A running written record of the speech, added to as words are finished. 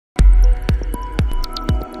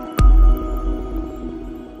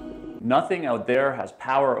Nothing out there has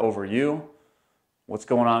power over you. What's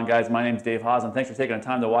going on, guys? My name is Dave Haas, and thanks for taking the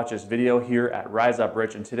time to watch this video here at Rise Up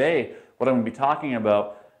Rich. And today, what I'm going to be talking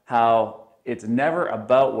about, how it's never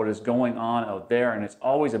about what is going on out there, and it's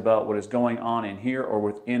always about what is going on in here or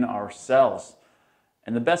within ourselves.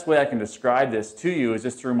 And the best way I can describe this to you is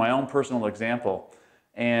just through my own personal example.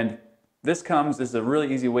 And this is a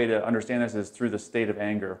really easy way to understand this, is through the state of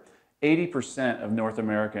anger. 80% of North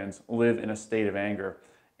Americans live in a state of anger.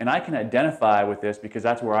 And I can identify with this because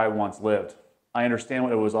that's where I once lived. I understand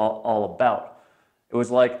what it was all about. It was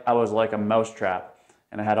like I was like a mousetrap,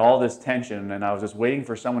 and I had all this tension, and I was just waiting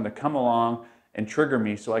for someone to come along and trigger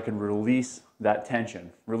me so I could release that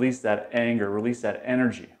tension, release that anger, release that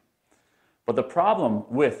energy. But the problem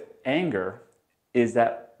with anger is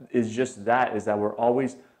that we're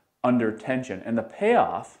always under tension. And the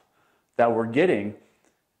payoff that we're getting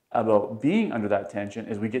about being under that tension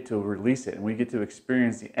is we get to release it, and we get to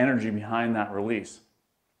experience the energy behind that release.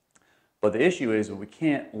 But the issue is we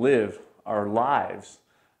can't live our lives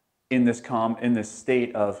in this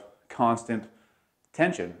state of constant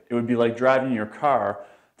tension. It would be like driving your car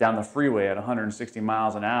down the freeway at 160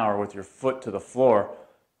 miles an hour with your foot to the floor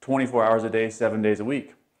 24 hours a day, 7 days a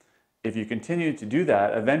week. If you continue to do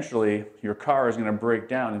that, eventually your car is going to break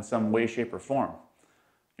down in some way, shape, or form.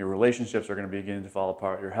 Your relationships are going to begin to fall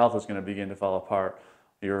apart. Your health is going to begin to fall apart.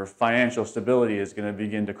 Your financial stability is going to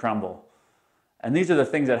begin to crumble. And these are the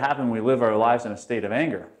things that happen when we live our lives in a state of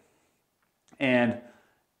anger. And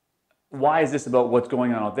why is this about what's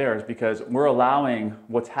going on out there? Is because we're allowing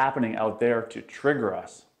what's happening out there to trigger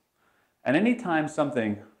us. And anytime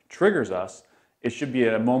something triggers us, it should be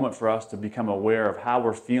a moment for us to become aware of how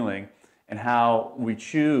we're feeling and how we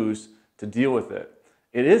choose to deal with it.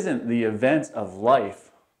 It isn't the events of life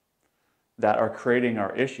that are creating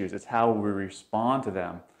our issues. It's how we respond to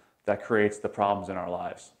them that creates the problems in our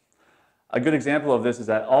lives. A good example of this is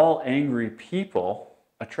that all angry people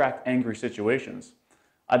attract angry situations.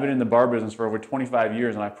 I've been in the bar business for over 25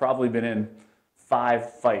 years, and I've probably been in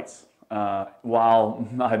 5 fights while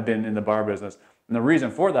I've been in the bar business. And the reason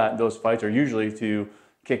for that, those fights are usually to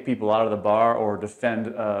kick people out of the bar or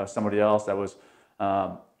defend somebody else that was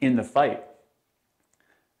in the fight.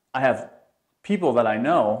 I have people that I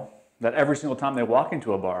know that every single time they walk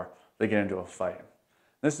into a bar, they get into a fight.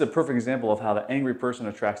 This is a perfect example of how the angry person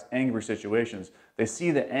attracts angry situations. They see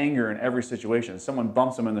the anger in every situation. Someone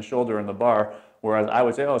bumps them in the shoulder in the bar, whereas I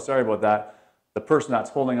would say, oh, sorry about that. The person that's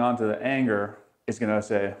holding on to the anger is going to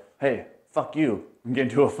say, hey, fuck you, and get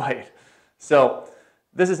into a fight. So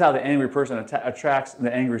this is how the angry person attracts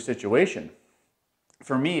the angry situation.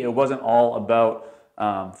 For me, it wasn't all about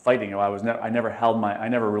fighting. I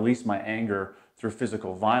never released my anger through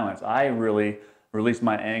physical violence. I really released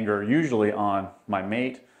my anger usually on my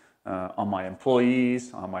mate, on my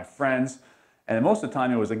employees, on my friends, and most of the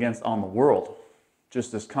time it was on the world.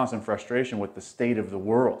 Just this constant frustration with the state of the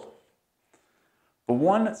world. But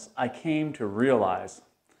once I came to realize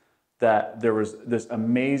that there was this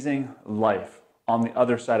amazing life on the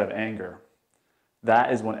other side of anger,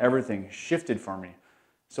 that is when everything shifted for me.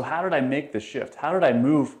 So how did I make this shift? How did I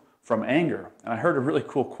move from anger? And I heard a really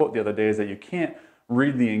cool quote the other day, is that you can't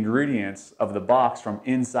read the ingredients of the box from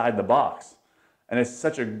inside the box. And it's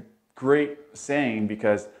such a great saying,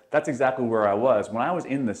 because that's exactly where I was. When I was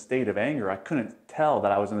in the state of anger, I couldn't tell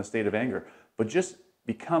that I was in the state of anger. But just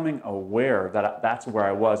becoming aware that that's where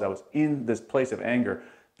I was in this place of anger,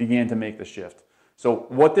 began to make the shift. So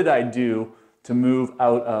what did I do to move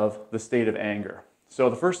out of the state of anger? So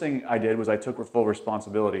the first thing I did was I took full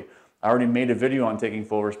responsibility. I already made a video on taking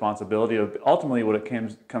full responsibility. Ultimately, what it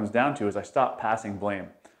comes down to is I stopped passing blame.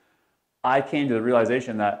 I came to the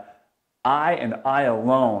realization that I and I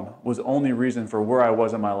alone was the only reason for where I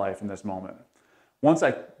was in my life in this moment. Once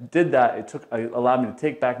I did that, it allowed me to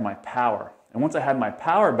take back my power. And once I had my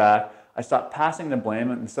power back, I stopped passing the blame,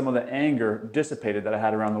 and some of the anger dissipated that I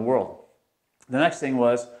had around the world. The next thing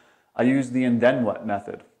was I used the and then what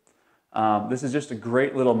method. This is just a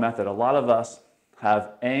great little method. A lot of us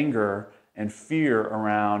have anger and fear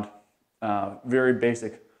around very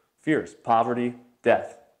basic fears: poverty,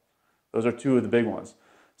 death. Those are 2 of the big ones.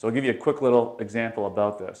 So I'll give you a quick little example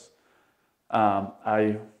about this.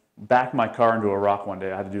 I backed my car into a rock one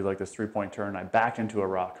day. I had to do like this 3-point turn. I backed into a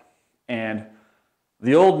rock. And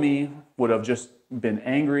the old me would have just been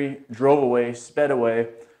angry, drove away, sped away,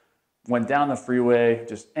 went down the freeway,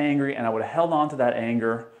 just angry, and I would have held on to that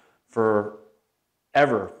anger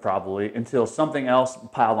forever, probably, until something else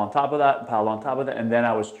piled on top of that, and then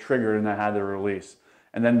I was triggered and I had to release.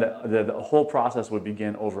 And then the whole process would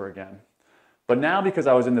begin over again. But now, because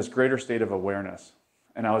I was in this greater state of awareness,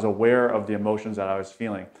 and I was aware of the emotions that I was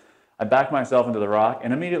feeling, I backed myself into the rock,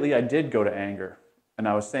 and immediately I did go to anger. And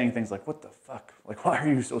I was saying things like, what the fuck? Like, why are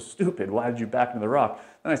you so stupid? Why did you back into the rock?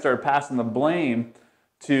 Then I started passing the blame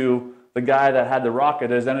to the guy that had the rock at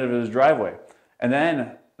his end of his driveway. And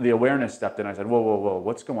then the awareness stepped in. I said, whoa, whoa, whoa,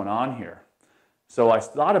 what's going on here? So I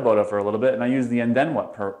thought about it for a little bit, and I used the and then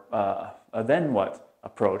what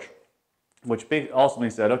approach, which ultimately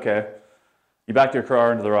said, okay, you backed your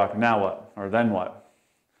car into the rock, now what? Or then what?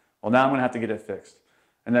 Well, now I'm going to have to get it fixed.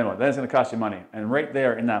 And then what? Then it's going to cost you money. And right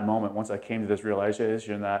there in that moment, once I came to this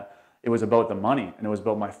realization that it was about the money and it was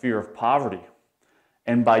about my fear of poverty.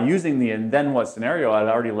 And by using the and then what scenario, I'd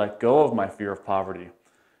already let go of my fear of poverty.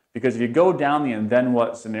 Because if you go down the and then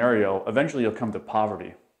what scenario, eventually you'll come to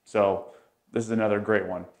poverty. So this is another great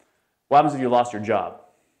one. What happens if you lost your job?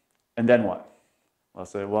 And then what? I'll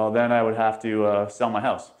say, well, then I would have to sell my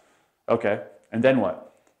house. Okay, and then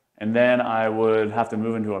what? And then I would have to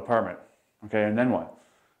move into an apartment. Okay, and then what?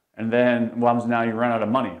 And then what happens now? You run out of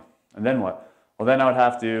money. And then what? Well, then I would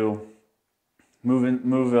have to move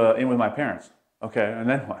in with my parents. Okay, and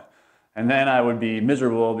then what? And then I would be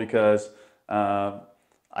miserable because I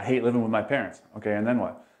hate living with my parents. Okay, and then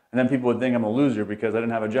what? And then people would think I'm a loser because I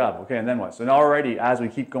didn't have a job. Okay, and then what? So already, as we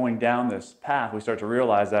keep going down this path, we start to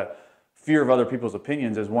realize that fear of other people's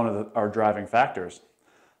opinions is one of our driving factors.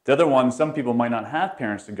 The other one, some people might not have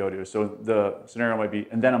parents to go to. So the scenario might be,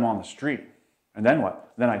 and then I'm on the street. And then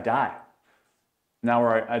what? Then I die. Now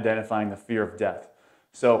we're identifying the fear of death.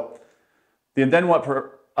 So the and then what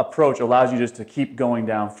approach allows you just to keep going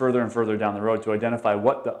down further and further down the road to identify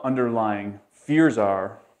what the underlying fears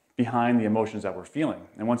are behind the emotions that we're feeling.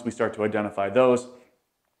 And once we start to identify those,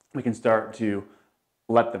 we can start to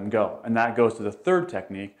let them go. And that goes to the third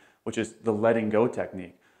technique, which is the letting go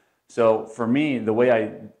technique. So for me, the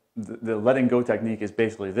letting go technique is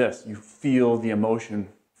basically this. You feel the emotion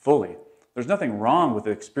fully. There's nothing wrong with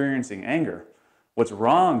experiencing anger. What's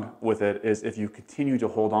wrong with it is if you continue to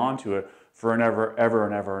hold on to it for an ever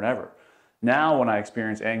and ever. Now when I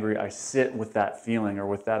experience anger, I sit with that feeling or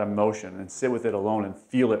with that emotion and sit with it alone and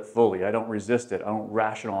feel it fully. I don't resist it. I don't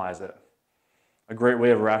rationalize it. A great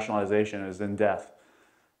way of rationalization is in death.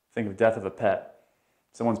 Think of death of a pet.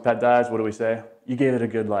 Someone's pet dies, what do we say? You gave it a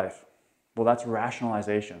good life. Well, that's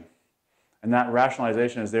rationalization. And that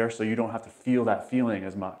rationalization is there so you don't have to feel that feeling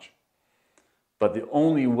as much. But the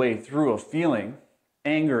only way through a feeling,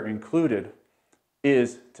 anger included,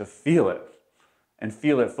 is to feel it and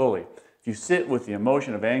feel it fully. If you sit with the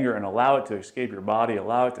emotion of anger and allow it to escape your body,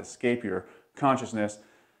 allow it to escape your consciousness,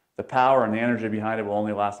 the power and the energy behind it will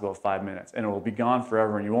only last about 5 minutes and it will be gone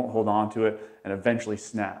forever and you won't hold on to it and eventually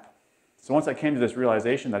snap. So once I came to this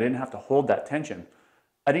realization that I didn't have to hold that tension,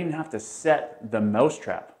 I didn't have to set the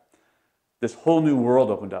mousetrap. This whole new world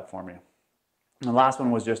opened up for me. And the last one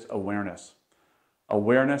was just awareness.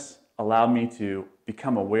 Awareness allowed me to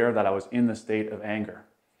become aware that I was in the state of anger.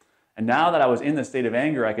 And now that I was in the state of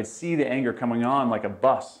anger, I could see the anger coming on like a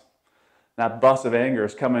bus. That bus of anger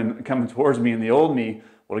is coming towards me, and the old me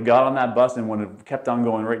would have got on that bus and would have kept on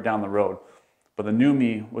going right down the road. But the new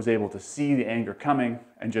me was able to see the anger coming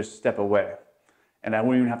and just step away. And I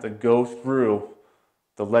wouldn't even have to go through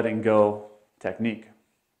the letting go technique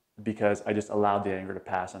because I just allowed the anger to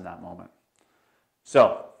pass in that moment.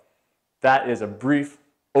 So that is a brief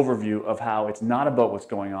overview of how it's not about what's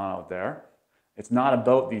going on out there. It's not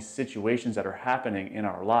about these situations that are happening in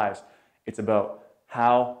our lives. It's about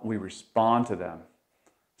how we respond to them.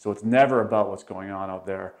 So it's never about what's going on out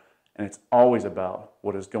there, and it's always about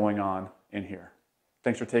what is going on in here.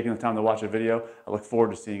 Thanks for taking the time to watch the video. I look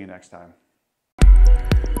forward to seeing you next time.